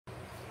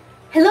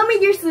Hello my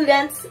dear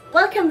students!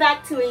 Welcome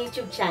back to my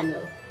YouTube channel.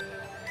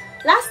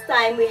 Last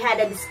time we had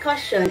a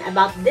discussion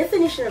about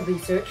definition of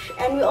research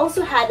and we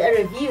also had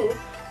a review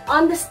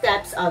on the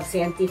steps of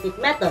scientific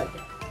method.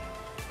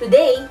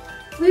 Today,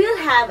 we will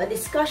have a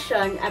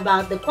discussion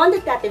about the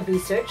quantitative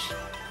research,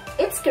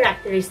 its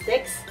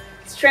characteristics,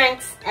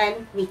 strengths,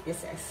 and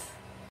weaknesses.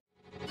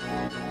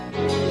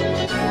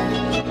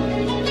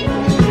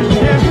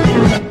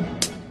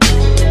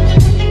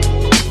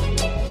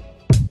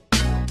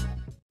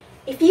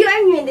 If you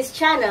are new in this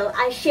channel,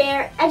 I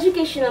share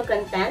educational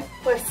content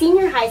for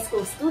senior high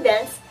school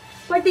students,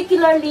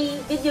 particularly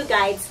video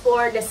guides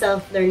for the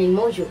self-learning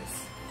modules.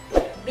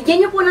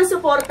 Bigyan niyo po ng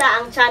suporta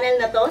ang channel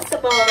na to sa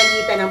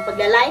pamamagitan ng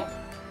pagla-like,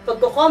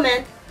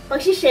 pagko-comment,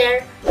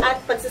 pag-share, at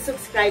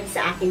pagsusubscribe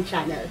sa aking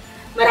channel.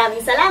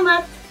 Maraming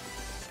salamat!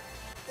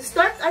 To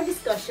start our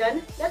discussion,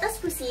 let us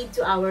proceed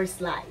to our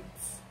slides.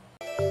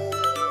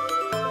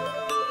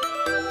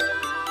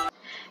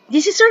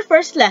 This is our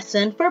first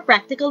lesson for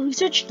Practical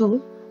Research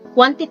 2,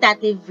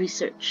 Quantitative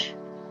Research.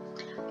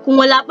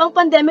 Kung wala pang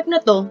pandemic na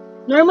to,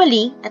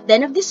 normally, at the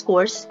end of this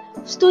course,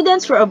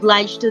 students were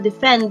obliged to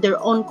defend their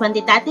own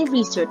quantitative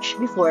research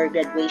before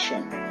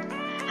graduation.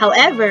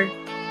 However,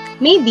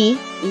 maybe,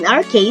 in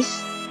our case,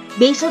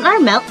 based on our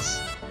MELCs,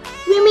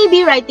 we may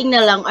be writing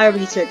na lang our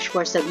research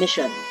for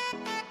submission.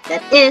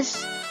 That is,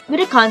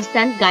 with a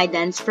constant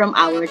guidance from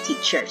our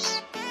teachers.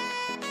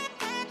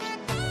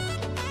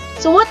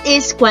 So what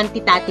is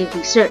quantitative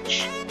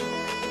research?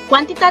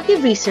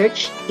 Quantitative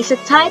research is a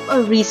type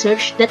of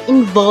research that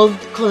involved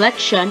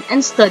collection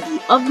and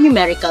study of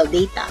numerical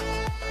data.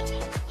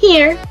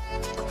 Here,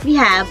 we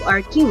have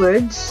our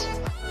keywords.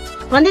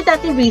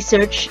 Quantitative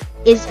research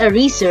is a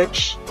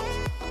research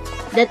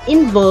that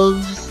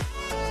involves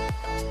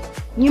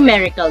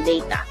numerical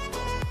data.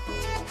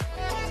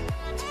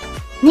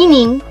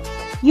 Meaning,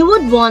 you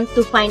would want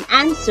to find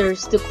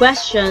answers to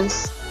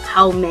questions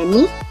how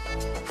many,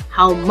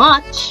 how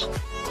much,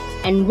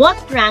 and what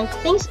rank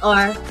things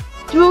are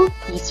through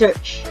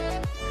research.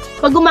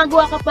 Pag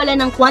gumagawa ka pala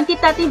ng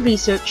quantitative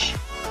research,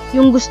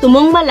 yung gusto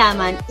mong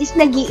malaman is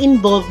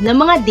nag-i-involve na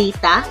mga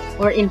data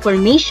or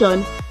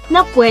information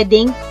na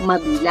pwedeng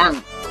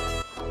mabilang.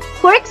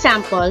 For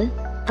example,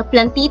 a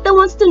plantita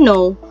wants to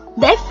know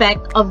the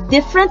effect of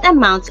different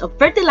amounts of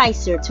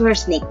fertilizer to her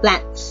snake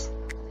plants.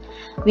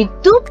 With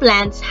two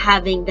plants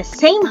having the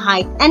same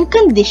height and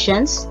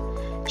conditions,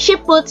 she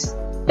puts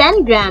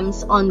 10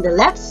 grams on the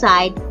left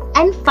side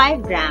and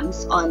 5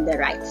 grams on the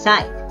right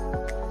side.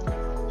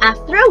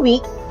 After a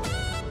week,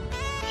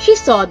 she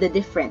saw the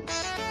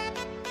difference.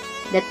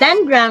 The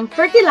 10-gram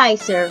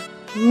fertilizer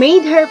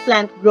made her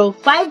plant grow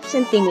 5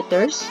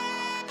 centimeters,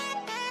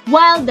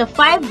 while the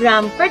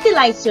 5-gram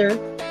fertilizer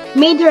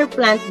made her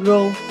plant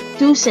grow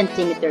 2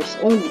 centimeters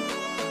only.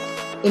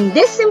 In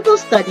this simple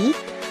study,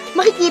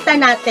 makikita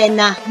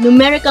natin na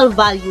numerical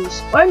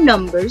values or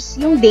numbers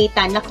yung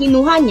data na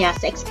kinuha niya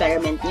sa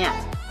experiment niya.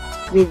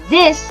 With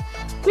this,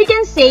 we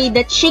can say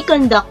that she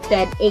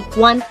conducted a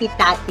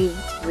quantitative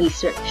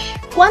research.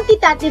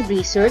 Quantitative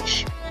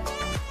research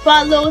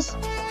follows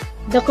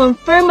the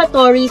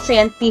confirmatory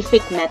scientific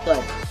method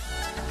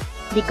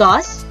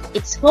because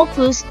its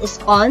focus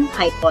is on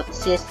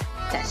hypothesis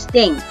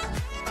testing.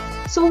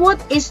 So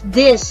what is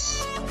this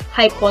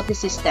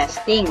hypothesis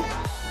testing?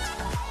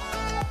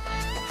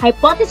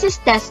 Hypothesis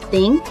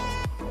testing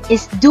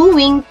is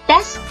doing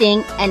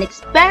testing and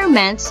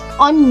experiments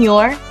on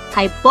your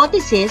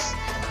hypothesis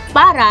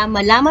para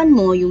malaman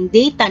mo yung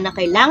data na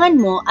kailangan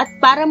mo at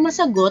para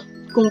masagot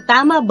kung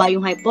tama ba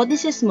yung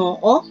hypothesis mo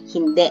o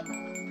hindi.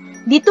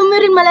 Dito mo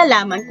rin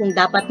malalaman kung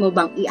dapat mo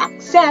bang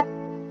i-accept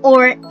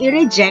or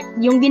i-reject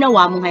yung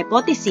ginawa mong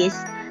hypothesis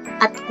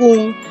at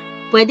kung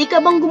pwede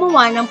ka bang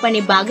gumawa ng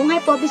panibagong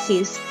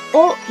hypothesis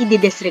o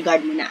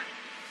i-disregard mo na.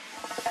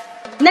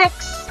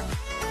 Next,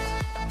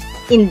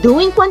 in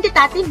doing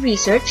quantitative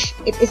research,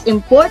 it is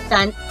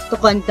important to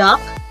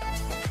conduct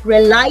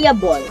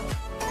reliable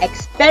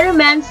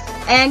experiments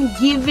and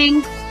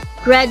giving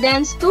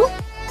credence to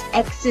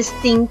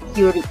existing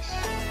theories.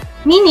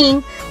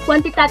 Meaning,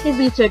 quantitative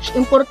research,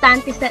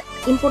 importante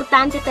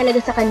talaga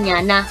sa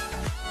kanya na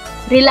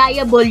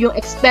reliable yung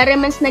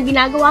experiments na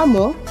ginagawa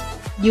mo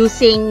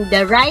using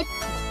the right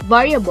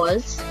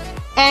variables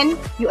and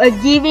you are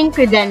giving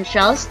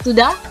credentials to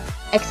the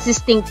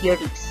existing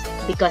theories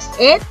because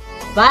it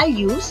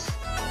values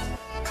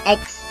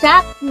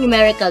exact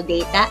numerical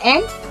data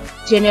and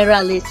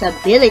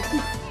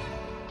generalizability.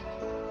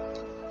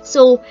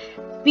 So,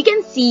 we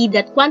can see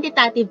that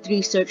quantitative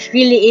research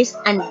really is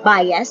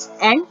unbiased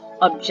and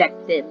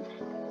objective.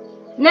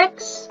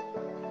 Next.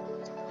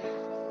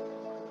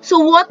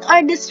 So, what are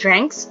the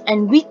strengths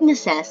and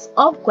weaknesses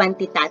of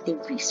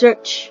quantitative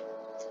research?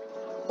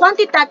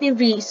 Quantitative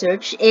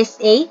research is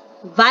a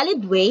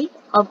valid way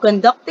of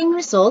conducting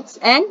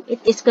results and it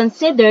is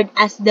considered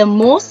as the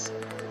most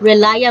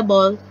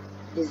reliable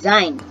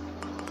design.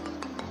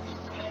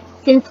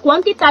 Since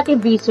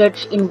quantitative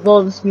research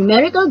involves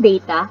numerical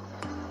data,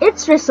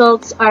 its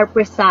results are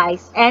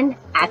precise and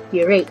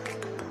accurate.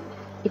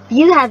 If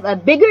you have a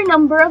bigger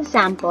number of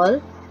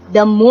sample,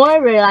 the more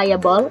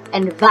reliable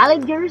and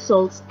valid your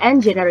results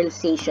and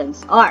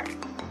generalizations are.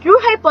 Through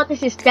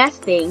hypothesis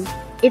testing,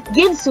 it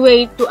gives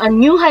way to a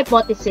new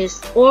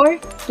hypothesis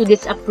or to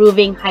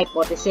disapproving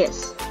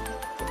hypothesis.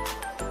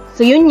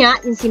 So yun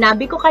nga, yung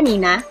sinabi ko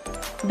kanina,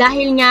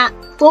 dahil nga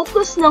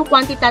focus ng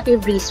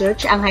quantitative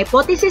research ang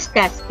hypothesis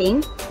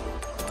testing,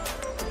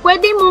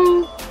 pwede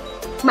mong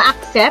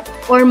ma-accept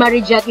or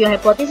ma-reject yung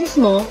hypothesis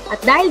mo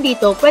at dahil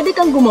dito, pwede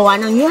kang gumawa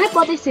ng new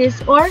hypothesis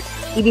or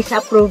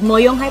i-disapprove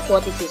mo yung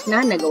hypothesis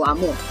na nagawa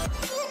mo.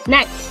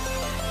 Next,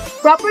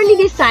 properly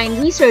designed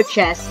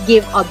researches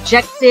give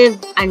objective,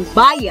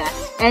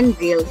 unbiased, and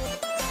real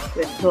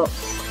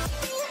results.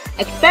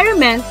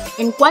 Experiments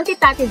in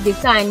quantitative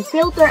design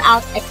filter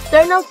out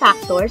external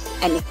factors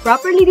and if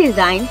properly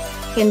designed,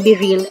 can be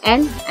real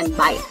and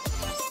unbiased.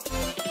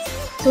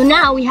 So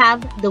now we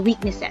have the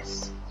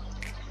weaknesses.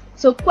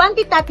 So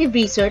quantitative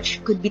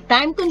research could be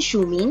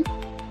time-consuming,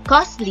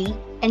 costly,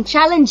 and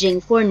challenging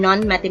for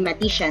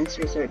non-mathematicians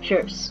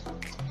researchers.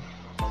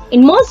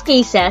 In most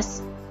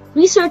cases,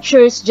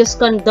 researchers just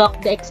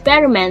conduct the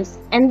experiments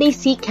and they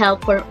seek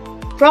help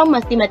from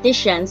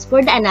mathematicians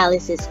for the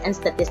analysis and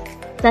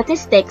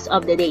statistics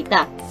of the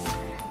data.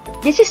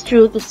 This is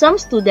true to some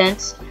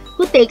students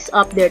who takes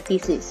up their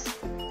thesis.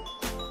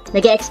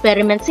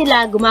 Nag-experiment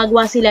sila,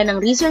 gumagawa sila ng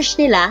research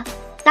nila,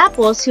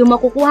 tapos yung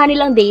makukuha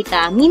nilang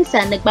data,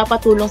 minsan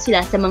nagpapatulong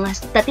sila sa mga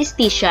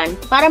statistician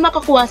para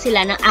makakuha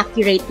sila ng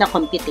accurate na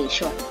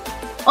computation.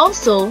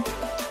 Also,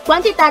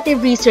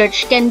 quantitative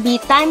research can be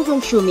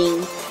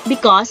time-consuming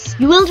because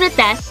you will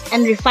retest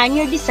and refine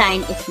your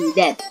design if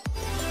needed.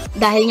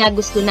 Dahil nga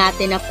gusto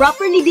natin na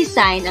properly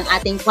design ang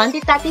ating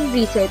quantitative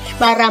research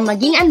para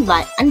maging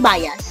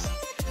unbiased.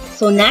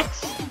 So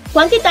next,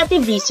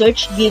 quantitative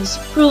research gives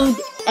proved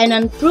and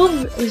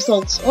unproved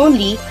results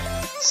only,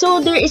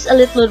 so there is a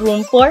little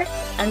room for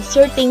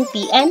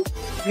uncertainty and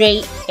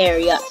gray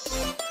areas.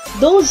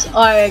 Those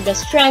are the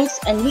strengths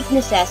and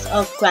weaknesses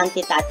of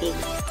quantitative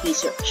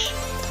research.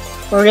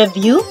 For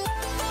review,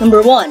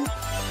 number 1.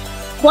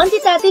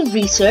 Quantitative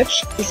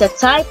research is a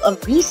type of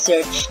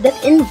research that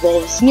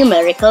involves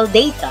numerical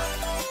data.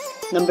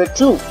 Number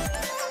 2.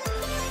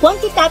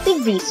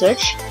 Quantitative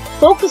research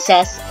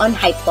focuses on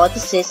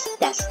hypothesis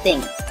testing.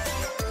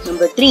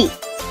 Number 3.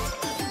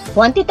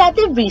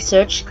 Quantitative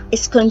research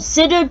is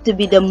considered to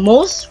be the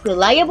most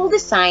reliable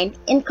design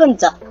in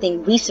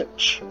conducting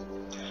research.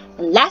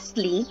 And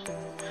lastly,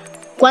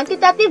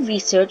 quantitative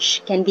research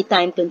can be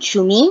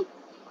time-consuming,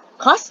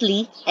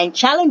 costly, and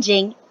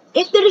challenging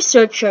if the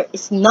researcher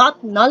is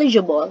not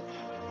knowledgeable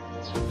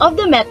of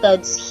the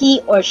methods he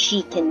or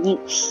she can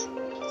use.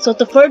 So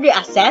to further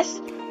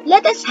assess,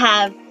 let us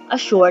have a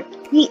short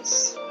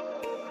quiz.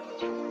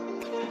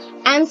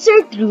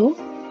 Answer true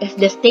if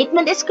the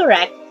statement is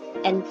correct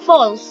and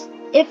false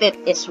if it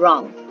is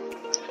wrong.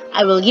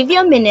 I will give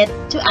you a minute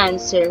to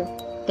answer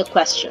the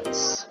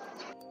questions.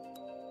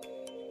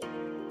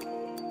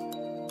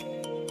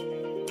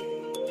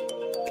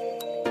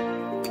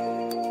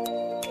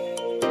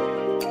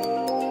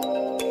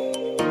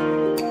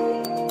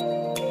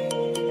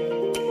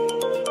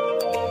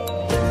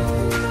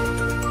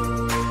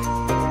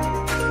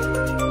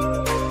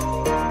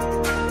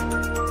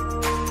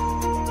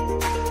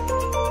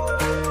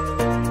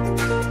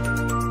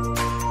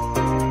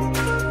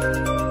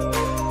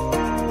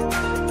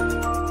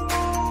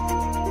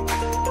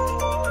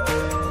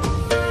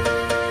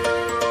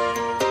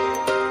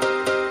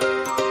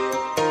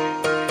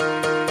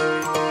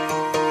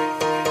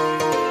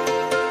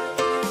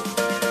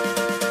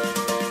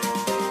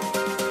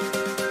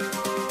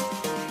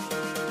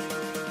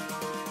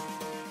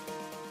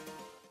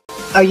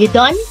 Are you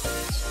done?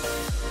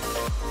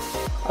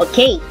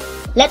 Okay,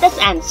 let us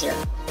answer.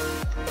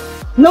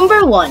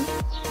 Number 1.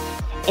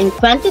 In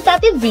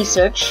quantitative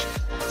research,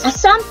 a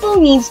sample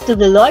needs to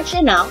be large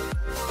enough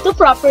to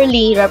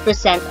properly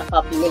represent a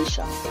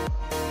population.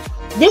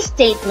 This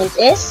statement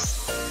is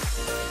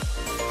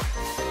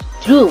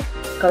true,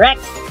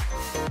 correct.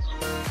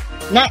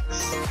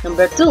 Next,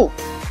 number 2.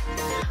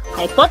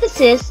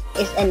 Hypothesis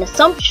is an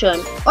assumption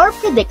or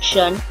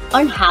prediction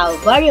on how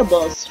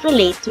variables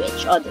relate to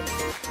each other.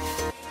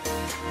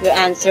 Your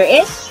answer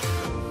is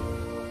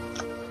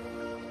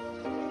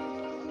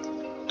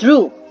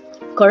true,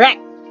 correct.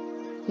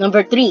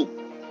 Number 3.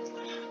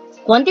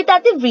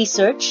 Quantitative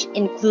research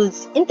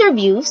includes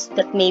interviews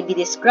that may be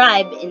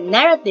described in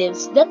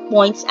narratives that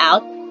points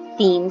out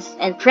themes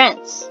and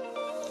trends.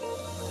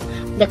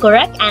 The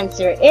correct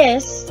answer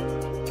is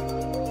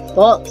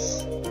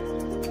false.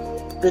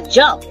 Good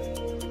job.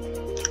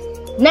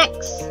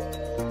 Next,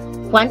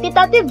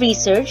 quantitative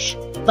research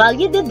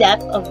value the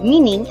depth of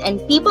meaning and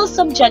people's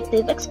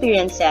subjective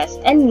experiences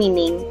and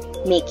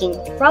meaning-making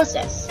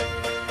process.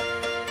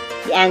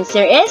 The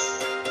answer is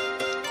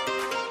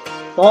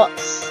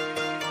false.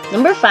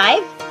 Number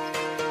 5.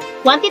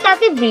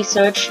 Quantitative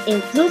research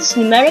includes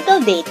numerical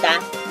data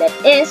that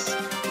is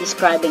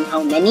describing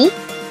how many,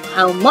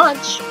 how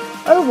much,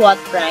 or what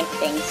rank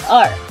things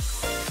are.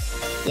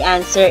 The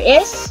answer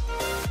is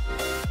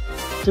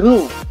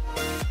true.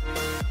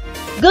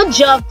 Good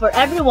job for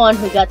everyone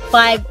who got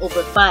 5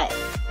 over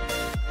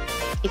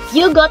 5. If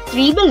you got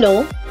 3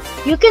 below,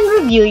 you can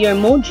review your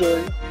module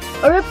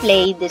or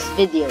replay this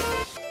video.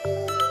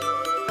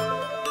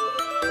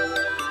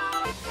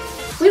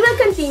 We will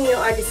continue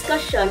our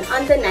discussion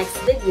on the next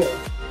video.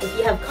 If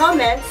you have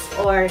comments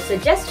or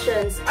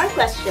suggestions or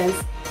questions,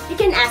 you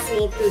can ask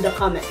me through the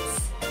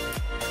comments.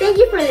 Thank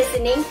you for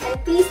listening,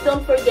 and please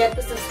don't forget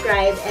to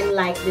subscribe and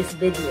like this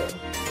video.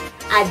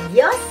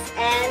 Adios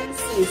and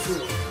see you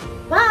soon.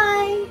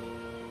 Bye!